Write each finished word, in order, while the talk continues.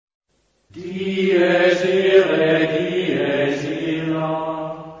Dies irae, dies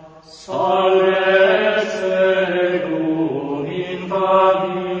illa, salve secum in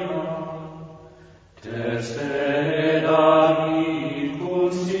famiglia, teste David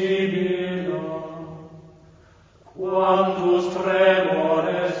consibila, quantus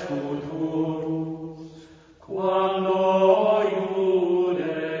tremores futurus, quando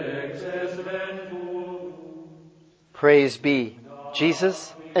iudex es venturus. Praise be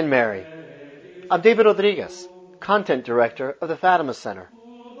Jesus and Mary. I'm David Rodriguez, Content Director of the Fatima Center.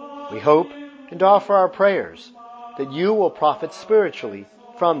 We hope and offer our prayers that you will profit spiritually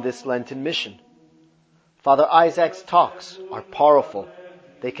from this Lenten mission. Father Isaac's talks are powerful.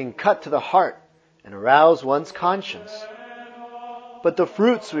 They can cut to the heart and arouse one's conscience. But the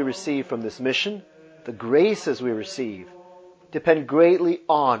fruits we receive from this mission, the graces we receive, depend greatly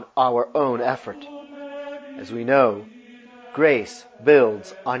on our own effort. As we know, grace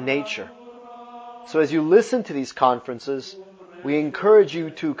builds on nature. So as you listen to these conferences, we encourage you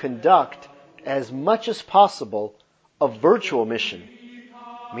to conduct, as much as possible, a virtual mission,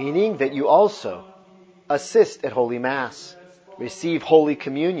 meaning that you also assist at Holy Mass, receive Holy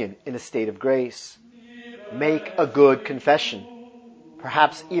Communion in a state of grace, make a good confession,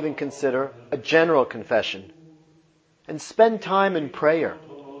 perhaps even consider a general confession, and spend time in prayer,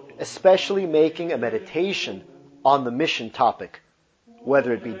 especially making a meditation on the mission topic,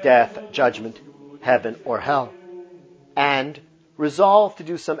 whether it be death, judgment, heaven, or hell, and resolve to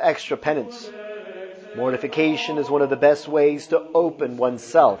do some extra penance. Mortification is one of the best ways to open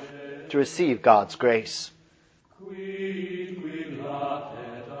oneself to receive God's grace.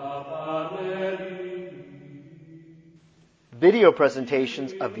 Video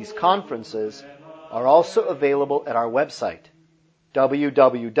presentations of these conferences are also available at our website,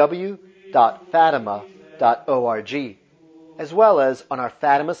 www.fatima.org, as well as on our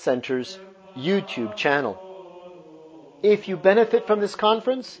Fatima Center's YouTube channel. If you benefit from this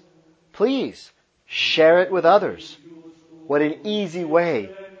conference, please share it with others. What an easy way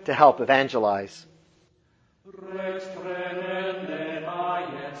to help evangelize.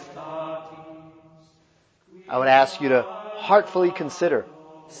 I would ask you to heartfully consider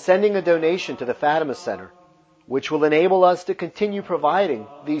sending a donation to the Fatima Center, which will enable us to continue providing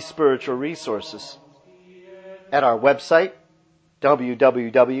these spiritual resources. At our website,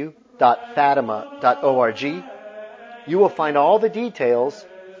 www.fatima.org, you will find all the details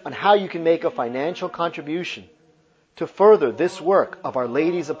on how you can make a financial contribution to further this work of Our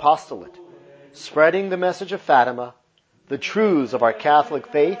Lady's Apostolate, spreading the message of Fatima, the truths of our Catholic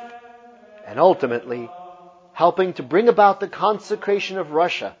faith, and ultimately helping to bring about the consecration of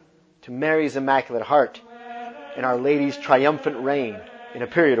Russia to Mary's Immaculate Heart and Our Lady's triumphant reign in a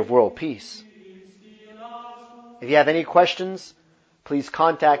period of world peace. If you have any questions, please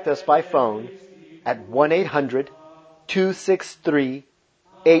contact us by phone at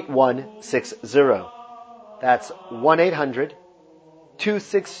 1-800-263-8160. That's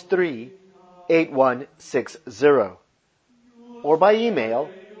 1-800-263-8160. Or by email,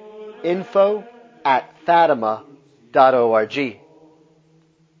 info@fatima.org.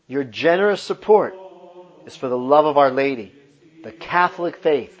 Your generous support is for the love of Our Lady, the Catholic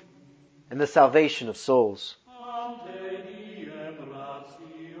faith, and the salvation of souls.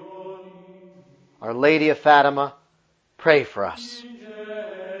 Our Lady of Fatima, pray for us.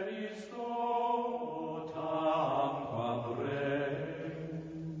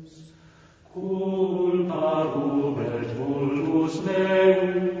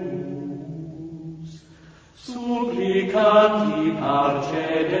 Supplicanti parce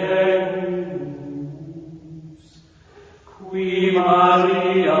Deus, qui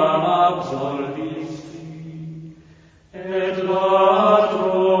Mariam absolvisti, et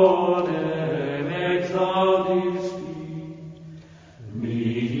ladronem exaudisti,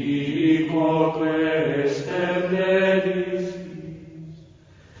 mihi quoque estem dedisis,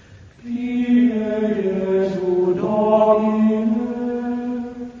 Pie Jesu Domine,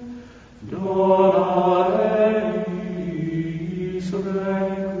 dona